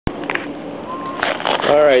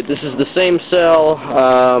Alright, this is the same cell,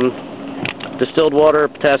 distilled water,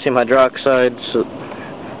 potassium hydroxide,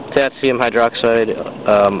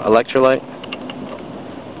 electrolyte,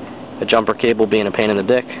 a jumper cable being a pain in the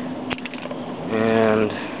dick,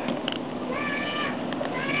 and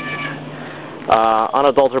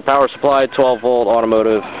unadulterated power supply, 12 volt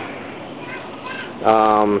automotive,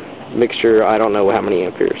 mixture, I don't know how many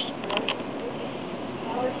amperes.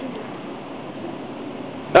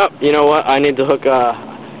 Oh, you know what? I need to hook,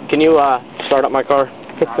 can you, start up my car?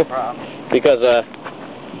 No problem. Because,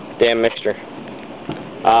 damn mixture.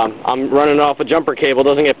 I'm running off a jumper cable.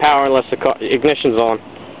 Doesn't get power unless the ignition's on.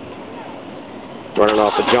 Running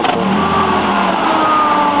off a jumper.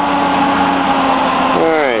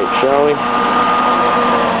 Alright, shall we?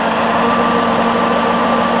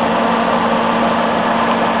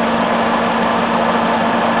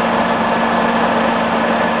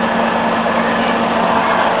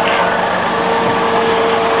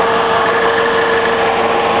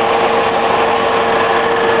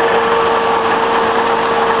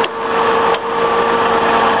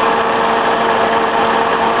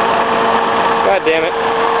 God damn it.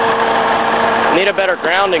 Need a better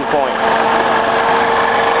grounding point.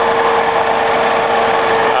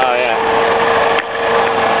 Oh, yeah.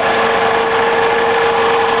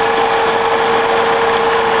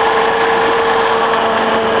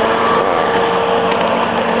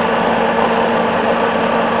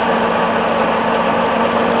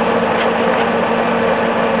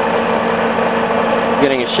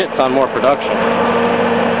 Getting a shit ton more production.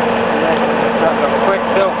 Quick,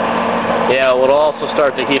 too. Yeah, well, it'll also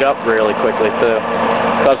start to heat up really quickly, too.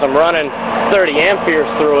 Because I'm running 30 amperes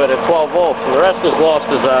through it at 12 volts, and the rest is lost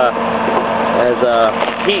as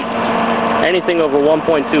heat. Anything over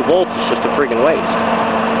 1.2 volts is just a freaking waste.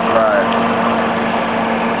 Right.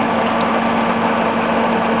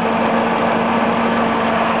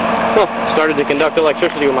 Huh, started to conduct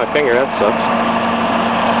electricity with my finger, that sucks.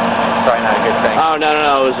 Probably not a good thing. Oh, no,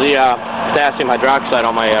 it was the potassium hydroxide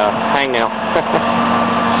on my hangnail.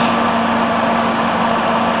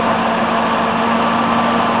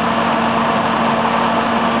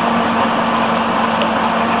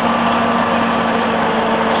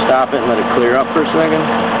 Stop it and let it clear up for a second.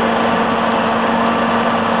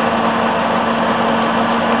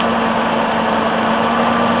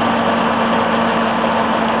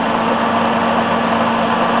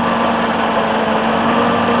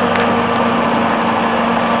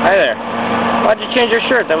 Hey there. Why'd you change your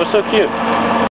shirt? That was so cute.